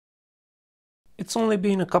It's only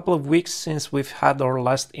been a couple of weeks since we've had our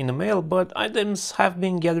last in the mail, but items have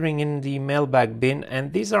been gathering in the mailbag bin,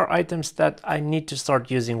 and these are items that I need to start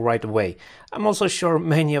using right away. I'm also sure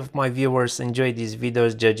many of my viewers enjoy these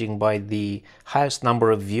videos judging by the highest number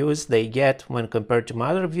of views they get when compared to my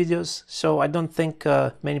other videos, so I don't think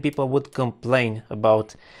many people would complain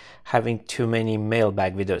about having too many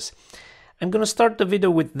mailbag videos. I'm gonna start the video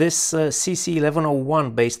with this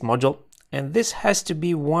CC1101 based module. And this has to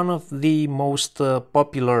be one of the most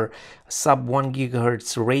popular sub 1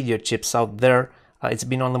 GHz radio chips out there. It's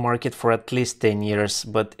been on the market for at least 10 years,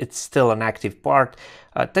 but it's still an active part.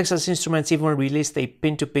 Texas Instruments even released a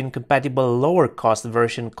pin-to-pin compatible lower cost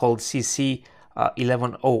version called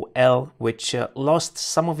CC1100L, which lost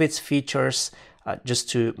some of its features just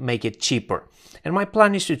to make it cheaper. And my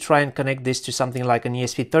plan is to try and connect this to something like an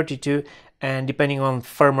ESP32, and depending on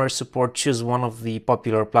firmware support, choose one of the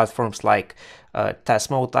popular platforms like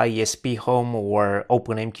Tasmota, ESP Home, or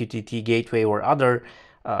OpenMQTT Gateway, or other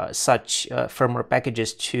such firmware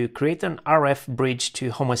packages to create an RF bridge to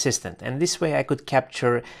Home Assistant. And this way I could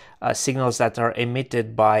capture signals that are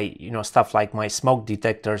emitted by stuff like my smoke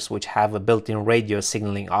detectors, which have a built-in radio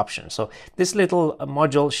signaling option. So this little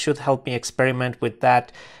module should help me experiment with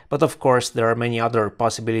that. But of course there are many other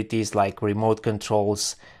possibilities like remote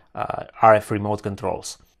controls, RF remote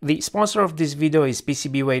controls. The sponsor of this video is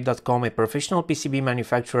PCBWay.com, a professional PCB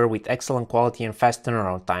manufacturer with excellent quality and fast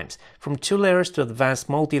turnaround times. From 2 layers to advanced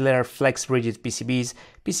multi-layer flex rigid PCBs,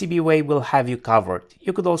 PCBWay will have you covered.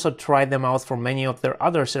 You could also try them out for many of their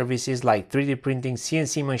other services like 3D printing,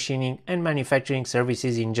 CNC machining, and manufacturing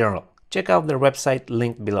services in general. Check out their website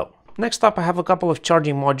linked below. Next up, I have a couple of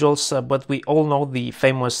charging modules, but we all know the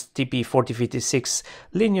famous TP4056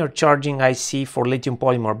 linear charging IC for lithium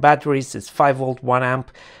polymer batteries. It's 5 volt, 1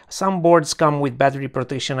 amp. Some boards come with battery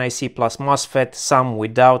protection IC plus MOSFET, some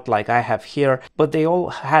without, like I have here, but they all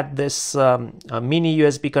had this mini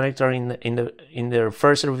USB connector in their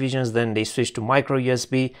first revisions. Then they switched to micro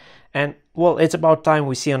USB, and well, it's about time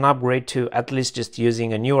we see an upgrade to at least just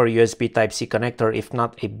using a newer USB Type-C connector, if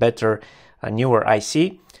not a better newer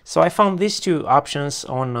IC. So I found these two options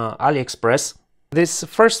on AliExpress. This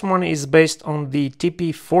first one is based on the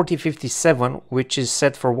TP4057, which is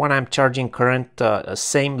set for 1 amp charging current,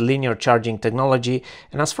 same linear charging technology.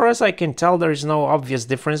 And as far as I can tell, there is no obvious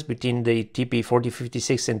difference between the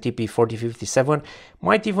TP4056 and TP4057.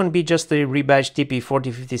 Might even be just a rebadged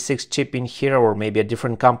TP4056 chip in here, or maybe a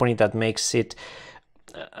different company that makes it.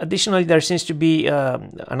 Additionally, there seems to be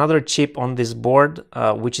another chip on this board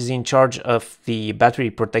which is in charge of the battery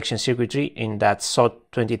protection circuitry in that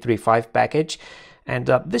SOT235 package, and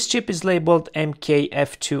this chip is labeled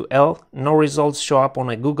MKF2L. No results show up on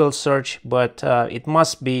a Google search, but it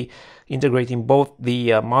must be integrating both the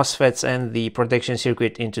MOSFETs and the protection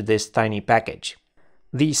circuit into this tiny package.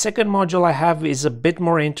 The second module I have is a bit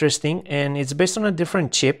more interesting, and it's based on a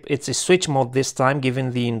different chip. It's a switch mode this time,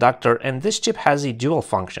 given the inductor, and this chip has a dual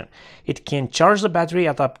function. It can charge the battery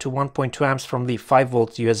at up to 1.2 amps from the 5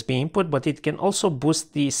 volt USB input, but it can also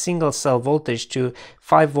boost the single cell voltage to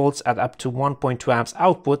 5 volts at up to 1.2 amps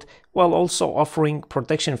output, while also offering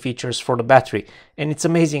protection features for the battery. And it's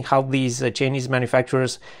amazing how these Chinese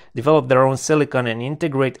manufacturers develop their own silicon and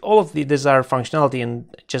integrate all of the desired functionality in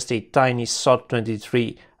just a tiny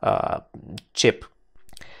SOT23 chip.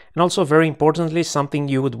 And also, very importantly, something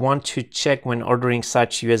you would want to check when ordering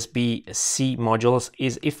such USB-C modules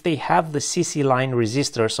is if they have the CC line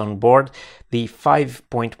resistors on board, the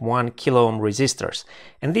 5.1 kilo ohm resistors.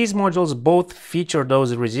 And these modules both feature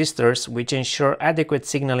those resistors, which ensure adequate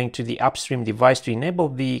signaling to the upstream device to enable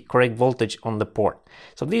the correct voltage on the port.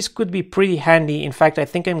 So these could be pretty handy. In fact, I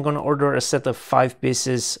think I'm going to order a set of 5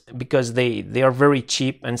 pieces because they are very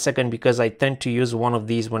cheap, and second because I tend to use one of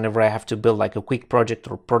these whenever I have to build like a quick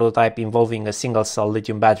project or prototype involving a single cell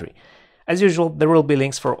lithium battery. As usual, there will be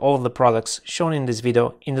links for all of the products shown in this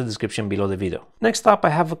video in the description below the video. Next up, I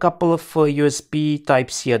have a couple of USB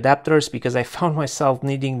Type-C adapters because I found myself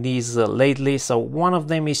needing these lately. So one of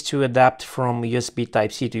them is to adapt from USB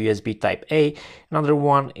Type-C to USB Type-A. Another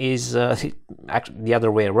one is actually the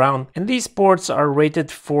other way around. And these ports are rated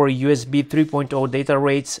for USB 3.0 data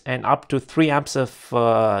rates and up to 3 amps of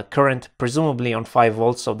current, presumably on 5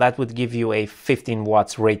 volts. So that would give you a 15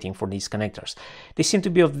 watts rating for these connectors. They seem to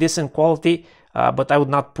be of decent quality, but I would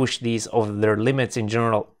not push these over their limits in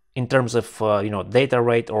general in terms of data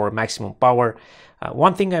rate or maximum power.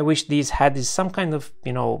 One thing I wish these had is some kind of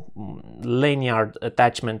lanyard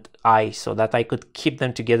attachment eye so that I could keep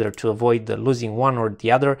them together to avoid losing one or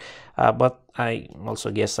the other, but I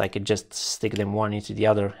also guess I could just stick them one into the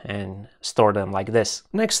other and store them like this.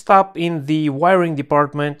 Next up, in the wiring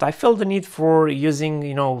department, I felt the need for using,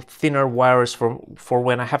 thinner wires for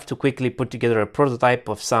when I have to quickly put together a prototype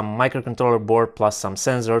of some microcontroller board plus some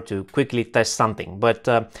sensor to quickly test something. But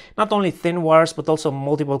not only thin wires, but also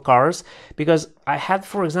multiple colors, because I had,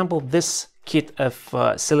 for example, this kit of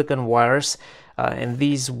silicon wires, and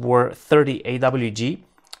these were 30 AWG,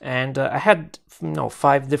 and I had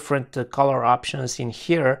 5 different color options in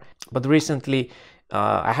here, but recently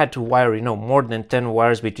I had to wire more than 10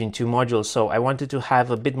 wires between 2 modules, so I wanted to have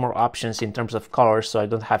a bit more options in terms of colors, so I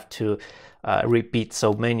don't have to repeat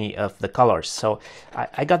so many of the colors. So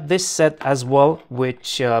I got this set as well,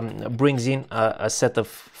 which brings in a set of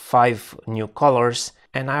 5 new colors,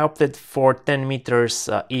 and I opted for 10 meters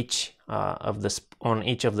each on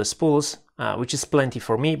each of the spools, which is plenty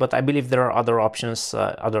for me, but I believe there are other options,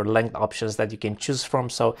 other length options that you can choose from.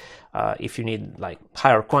 So if you need like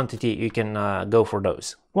higher quantity, you can go for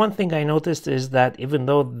those. One thing I noticed is that even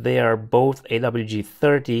though they are both AWG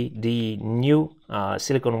 30, the new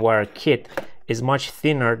Silicone Wire Kit is much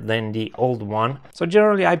thinner than the old one. So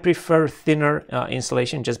generally I prefer thinner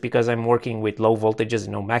insulation just because I'm working with low voltages,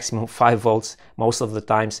 maximum 5 volts most of the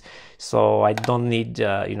times. So I don't need,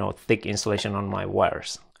 thick insulation on my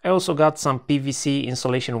wires. I also got some PVC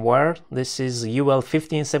insulation wire. This is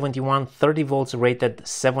UL1571 30 volts rated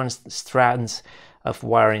 7 strands of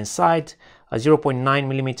wire inside, a 0.9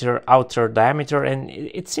 millimeter outer diameter, and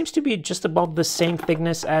it seems to be just about the same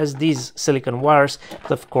thickness as these silicone wires,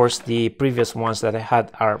 but of course the previous ones that I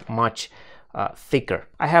had are much thicker.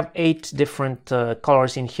 I have 8 different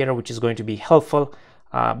colors in here, which is going to be helpful,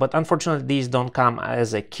 but unfortunately these don't come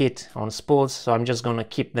as a kit on spools, so I'm just gonna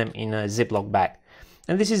keep them in a Ziploc bag.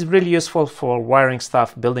 And this is really useful for wiring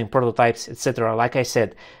stuff, building prototypes, etc. Like I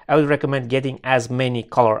said, I would recommend getting as many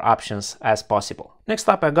color options as possible. Next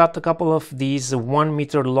up, I got a couple of these 1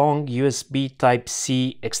 meter long USB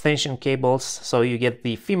Type-C extension cables. So you get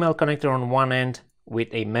the female connector on one end with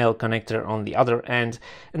a male connector on the other end.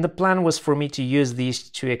 And the plan was for me to use these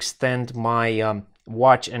to extend my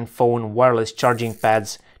watch and phone wireless charging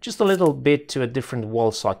pads just a little bit to a different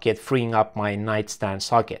wall socket, freeing up my nightstand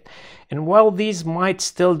socket. And while these might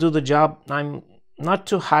still do the job, I'm not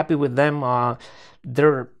too happy with them.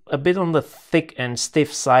 They're a bit on the thick and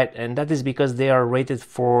stiff side, and that is because they are rated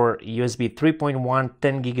for USB 3.1,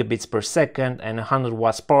 10 gigabits per second and 100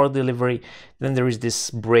 watts power delivery. Then there is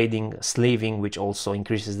this braiding sleeving, which also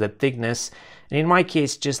increases the thickness. And in my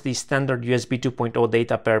case, just the standard USB 2.0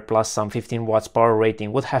 data pair plus some 15 watts power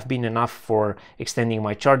rating would have been enough for extending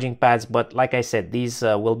my charging pads. But like I said, these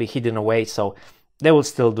will be hidden away, so they will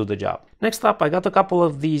still do the job. Next up, I got a couple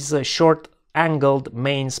of these short angled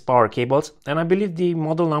mains power cables, and I believe the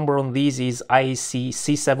model number on these is IEC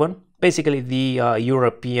C7, basically the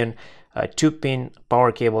European 2-pin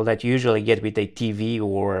power cable that you usually get with a TV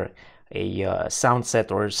or a sound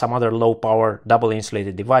set or some other low power double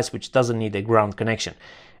insulated device which doesn't need a ground connection.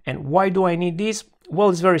 And why do I need these? Well,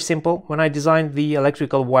 it's very simple. When I designed the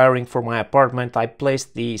electrical wiring for my apartment, I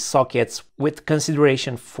placed the sockets with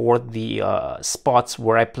consideration for the spots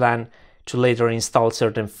where I plan to later install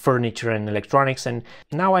certain furniture and electronics, and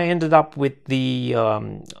now I ended up with the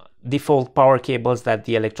default power cables that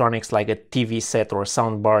the electronics like a TV set or a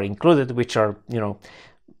sound bar included, which are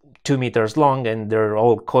 2 meters long, and they're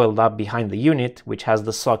all coiled up behind the unit, which has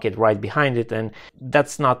the socket right behind it, and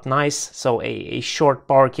that's not nice. So a short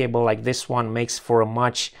power cable like this one makes for a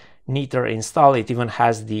much neater install. It even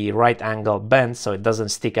has the right angle bend, so it doesn't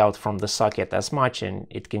stick out from the socket as much, and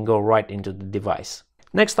it can go right into the device.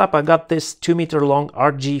 Next up, I got this 2 meter long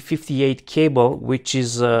RG58 cable, which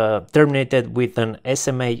is terminated with an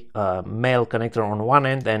SMA male connector on one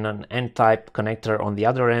end and an N-type connector on the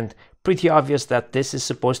other end. Pretty obvious that this is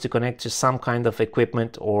supposed to connect to some kind of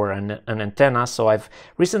equipment or an antenna, so I've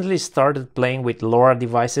recently started playing with Lora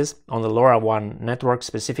devices on the LoRaWAN network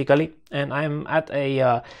specifically, and I'm at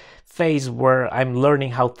a phase where I'm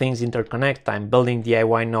learning how things interconnect. I'm building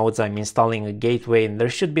DIY nodes, I'm installing a gateway, and there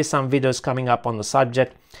should be some videos coming up on the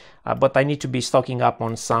subject, but I need to be stocking up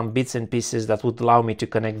on some bits and pieces that would allow me to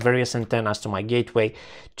connect various antennas to my gateway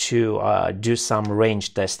to do some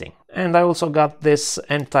range testing. And I also got this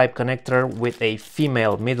N-type connector with a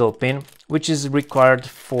female middle pin, which is required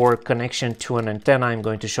for connection to an antenna I'm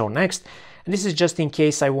going to show next. And this is just in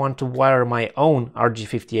case I want to wire my own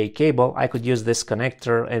RG58 cable. I could use this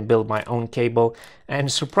connector and build my own cable. And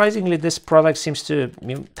surprisingly, this product seems to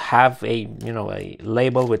have a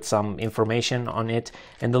label with some information on it.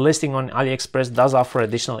 And the listing on AliExpress does offer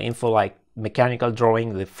additional info like mechanical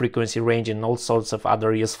drawing, the frequency range, and all sorts of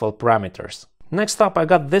other useful parameters. Next up, I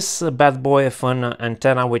got this bad boy of an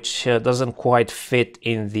antenna, which doesn't quite fit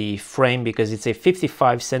in the frame because it's a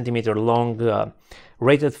 55 centimeter long,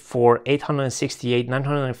 rated for 868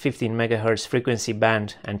 915 megahertz frequency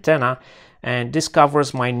band antenna, and this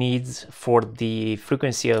covers my needs for the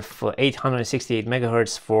frequency of 868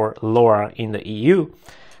 megahertz for LoRa in the EU.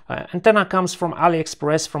 Antenna comes from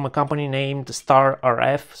AliExpress from a company named Star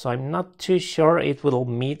RF, so I'm not too sure it will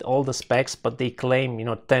meet all the specs, but they claim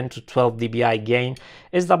 10 to 12 dBi gain,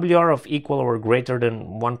 SWR of equal or greater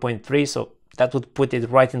than 1.3, so that would put it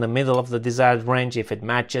right in the middle of the desired range if it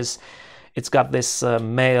matches. It's got this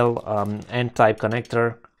male N-type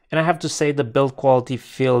connector, and I have to say the build quality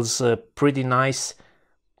feels pretty nice.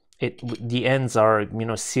 The ends are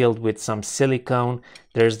sealed with some silicone.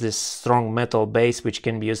 There's this strong metal base which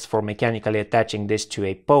can be used for mechanically attaching this to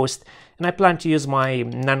a post, and I plan to use my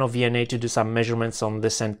nano VNA to do some measurements on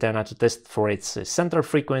this antenna to test for its center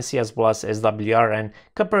frequency as well as SWR and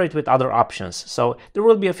compare it with other options. So there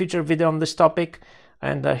will be a future video on this topic,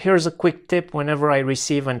 and here's a quick tip. Whenever I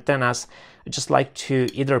receive antennas, I just like to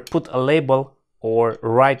either put a label or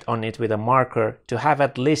write on it with a marker to have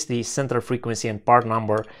at least the center frequency and part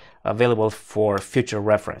number available for future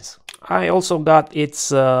reference. I also got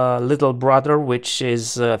its little brother, which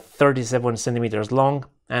is 37 centimeters long,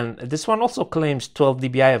 and this one also claims 12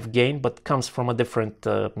 dBi of gain, but comes from a different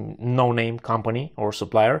no-name company or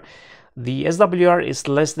supplier. The SWR is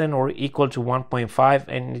less than or equal to 1.5,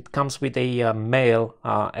 and it comes with a male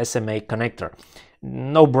SMA connector.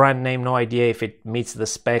 No brand name, no idea if it meets the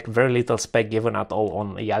spec, very little spec given at all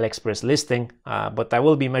on the AliExpress listing, but I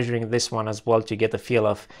will be measuring this one as well to get a feel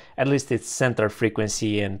of at least its center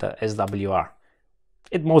frequency and SWR.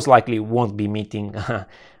 It most likely won't be meeting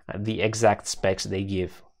the exact specs they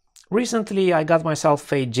give. Recently I got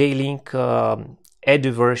myself a J-Link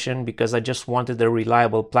Edu version because I just wanted a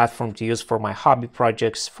reliable platform to use for my hobby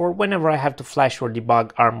projects for whenever I have to flash or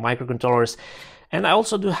debug ARM microcontrollers. And I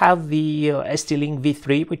also do have the ST-Link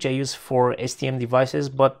V3, which I use for STM devices,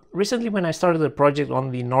 but recently when I started a project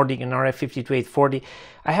on the Nordic and RF52840,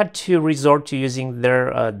 I had to resort to using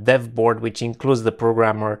their dev board, which includes the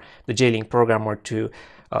programmer, the J-Link programmer, to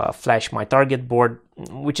flash my target board,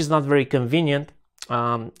 which is not very convenient.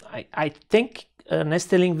 I think an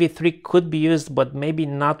ST-Link V3 could be used, but maybe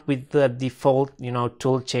not with the default,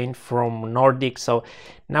 tool chain from Nordic. So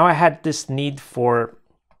now I had this need for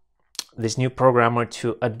this new programmer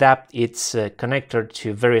to adapt its connector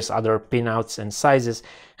to various other pinouts and sizes.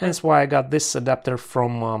 Hence why I got this adapter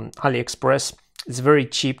from AliExpress. It's very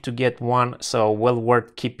cheap to get one, so well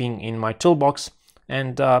worth keeping in my toolbox.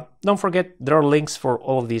 And don't forget, there are links for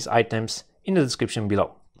all of these items in the description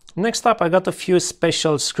below. Next up, I got a few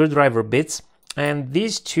special screwdriver bits, and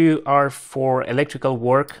these two are for electrical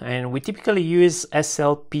work, and we typically use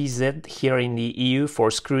SLPZ here in the EU for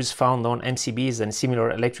screws found on MCBs and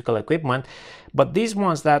similar electrical equipment, but these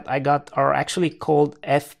ones that I got are actually called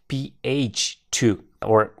FPH2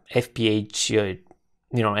 or FPH,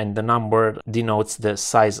 and the number denotes the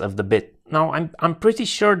size of the bit. Now I'm pretty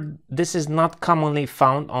sure this is not commonly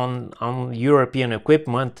found on European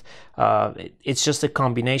equipment. It's just a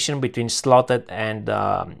combination between slotted and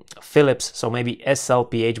Phillips, so maybe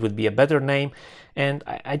SLPH would be a better name. And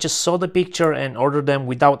I just saw the picture and ordered them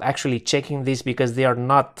without actually checking this because they are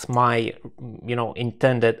not my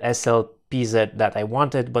intended SLPZ that I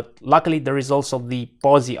wanted, but luckily there is also the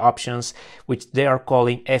POSI options, which they are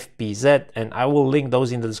calling FPZ, and I will link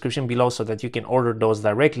those in the description below so that you can order those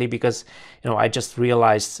directly, because I just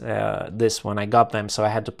realized this when I got them, so I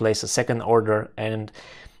had to place a second order, and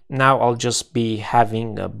now I'll just be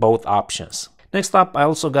having both options. Next up, I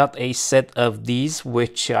also got a set of these,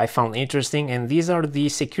 which I found interesting, and these are the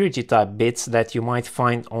security type bits that you might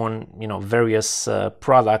find on various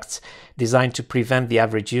products designed to prevent the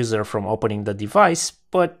average user from opening the device,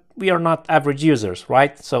 but we are not average users,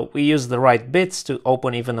 right? So we use the right bits to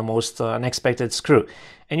open even the most unexpected screw.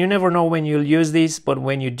 And you never know when you'll use these, but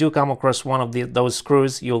when you do come across one of those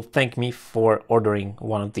screws, you'll thank me for ordering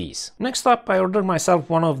one of these. Next up, I ordered myself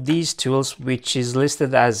one of these tools, which is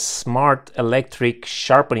listed as Smart Electric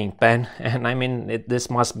Sharpening Pen. And I mean, this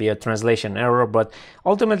must be a translation error, but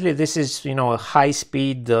ultimately this is, a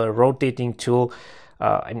high-speed rotating tool.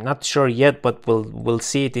 I'm not sure yet, but we'll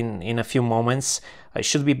see it in a few moments. It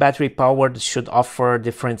should be battery powered, should offer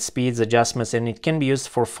different speeds, adjustments, and it can be used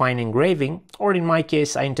for fine engraving, or in my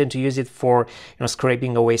case I intend to use it for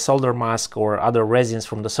scraping away solder mask or other resins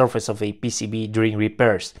from the surface of a PCB during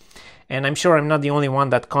repairs. And I'm sure I'm not the only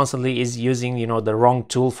one that constantly is using the wrong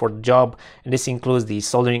tool for the job, and this includes the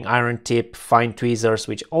soldering iron tip, fine tweezers,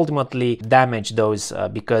 which ultimately damage those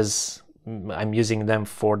because I'm using them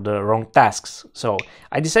for the wrong tasks. So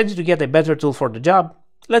I decided to get a better tool for the job.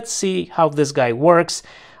 Let's see how this guy works.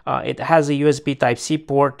 It has a USB Type-C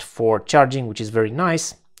port for charging, which is very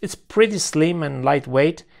nice. It's pretty slim and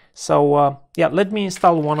lightweight. So yeah, let me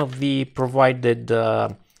install one of the provided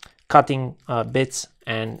cutting bits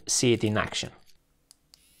and see it in action.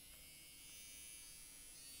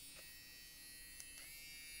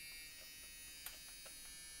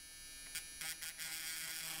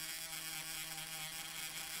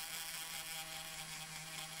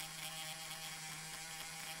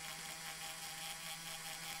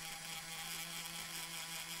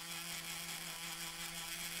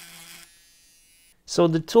 So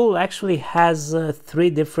the tool actually has 3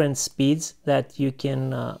 different speeds that you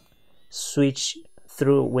can switch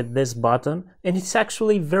through with this button, and it's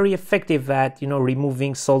actually very effective at, you know,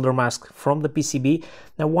 removing solder mask from the PCB.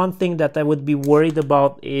 Now, one thing that I would be worried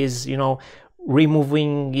about is, you know,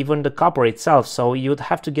 removing even the copper itself. So you'd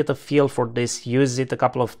have to get a feel for this, use it a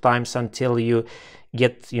couple of times until you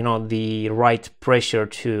get, you know, the right pressure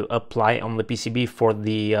to apply on the PCB for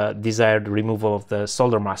the desired removal of the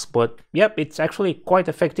solder mask. But yep, it's actually quite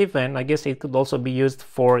effective, and I guess it could also be used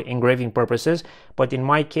for engraving purposes. But in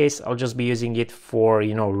my case, I'll just be using it for,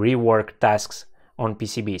 you know, rework tasks on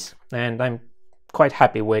PCBs, and I'm quite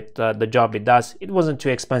happy with the job it does. It wasn't too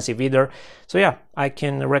expensive either. So yeah, I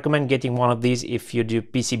can recommend getting one of these if you do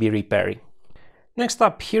PCB repairing. Next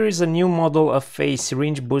up, here is a new model of a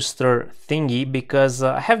syringe booster thingy, because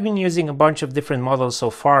I have been using a bunch of different models so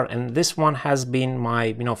far, and this one has been my,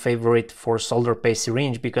 you know, favorite for solder paste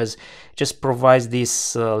syringe, because it just provides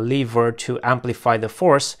this lever to amplify the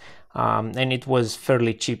force, and it was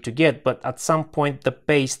fairly cheap to get. But at some point the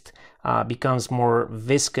paste becomes more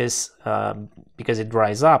viscous because it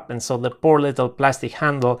dries up, and so the poor little plastic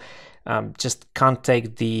handle just can't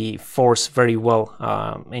take the force very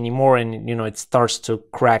well anymore, and you know, it starts to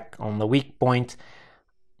crack on the weak point.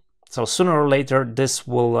 So sooner or later this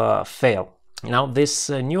will fail. Now this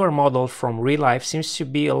newer model from Relife seems to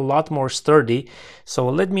be a lot more sturdy, so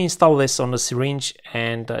let me install this on the syringe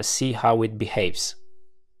and see how it behaves.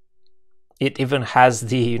 It even has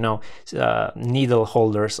the, you know, needle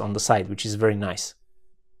holders on the side, which is very nice.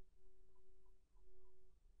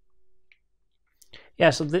 Yeah,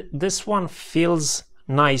 so this one feels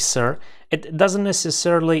nicer. It doesn't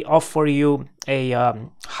necessarily offer you a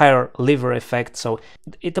higher lever effect, so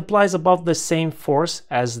it applies about the same force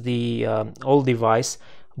as the old device,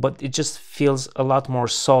 but it just feels a lot more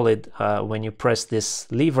solid when you press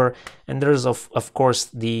this lever. And there's of course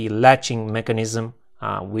the latching mechanism,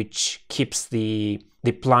 which keeps the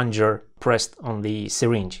plunger pressed on the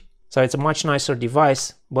syringe. So it's a much nicer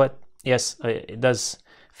device, but yes, it does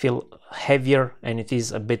feel heavier and it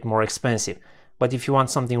is a bit more expensive. But if you want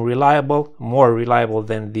something reliable, more reliable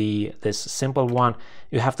than this simple one,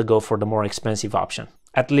 you have to go for the more expensive option,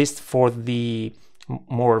 at least for the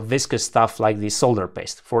more viscous stuff like the solder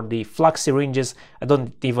paste. For the flux syringes, I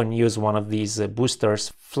don't even use one of these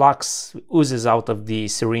boosters. Flux oozes out of the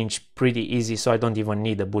syringe pretty easy, so I don't even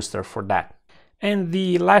need a booster for that. And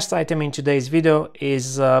the last item in today's video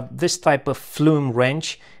is this type of Flume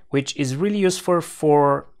wrench, which is really useful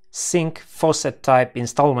for sink faucet type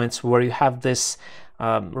installments where you have this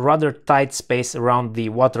rather tight space around the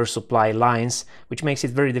water supply lines, which makes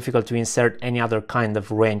it very difficult to insert any other kind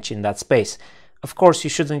of wrench in that space. Of course, you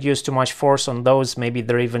shouldn't use too much force on those. Maybe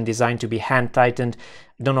they're even designed to be hand tightened.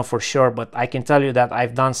 I don't know for sure, but I can tell you that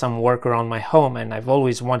I've done some work around my home and I've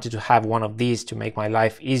always wanted to have one of these to make my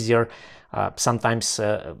life easier. Sometimes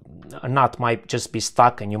a nut might just be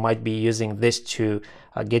stuck and you might be using this to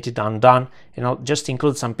get it undone. And I'll just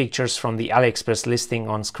include some pictures from the AliExpress listing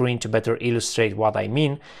on screen to better illustrate what I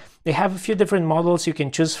mean. They have a few different models you can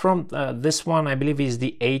choose from. This one I believe is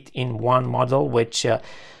the 8-in-1 model, which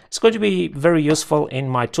it's going to be very useful in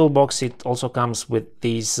my toolbox. It also comes with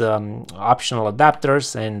these optional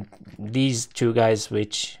adapters and these two guys,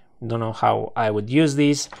 which don't know how I would use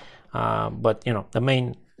these, but you know, the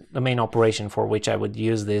main operation for which I would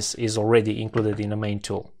use this is already included in the main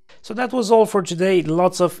tool. So that was all for today.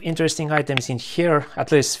 Lots of interesting items in here,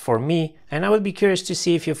 at least for me, and I would be curious to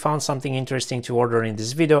see if you found something interesting to order in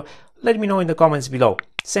this video. Let me know in the comments below.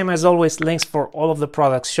 Same as always, links for all of the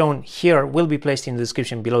products shown here will be placed in the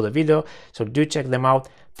description below the video, so do check them out.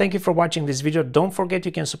 Thank you for watching this video. Don't forget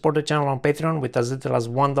you can support the channel on Patreon with as little as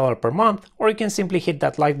 $1 per month, or you can simply hit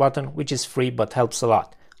that like button, which is free but helps a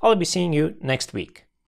lot. I'll be seeing you next week.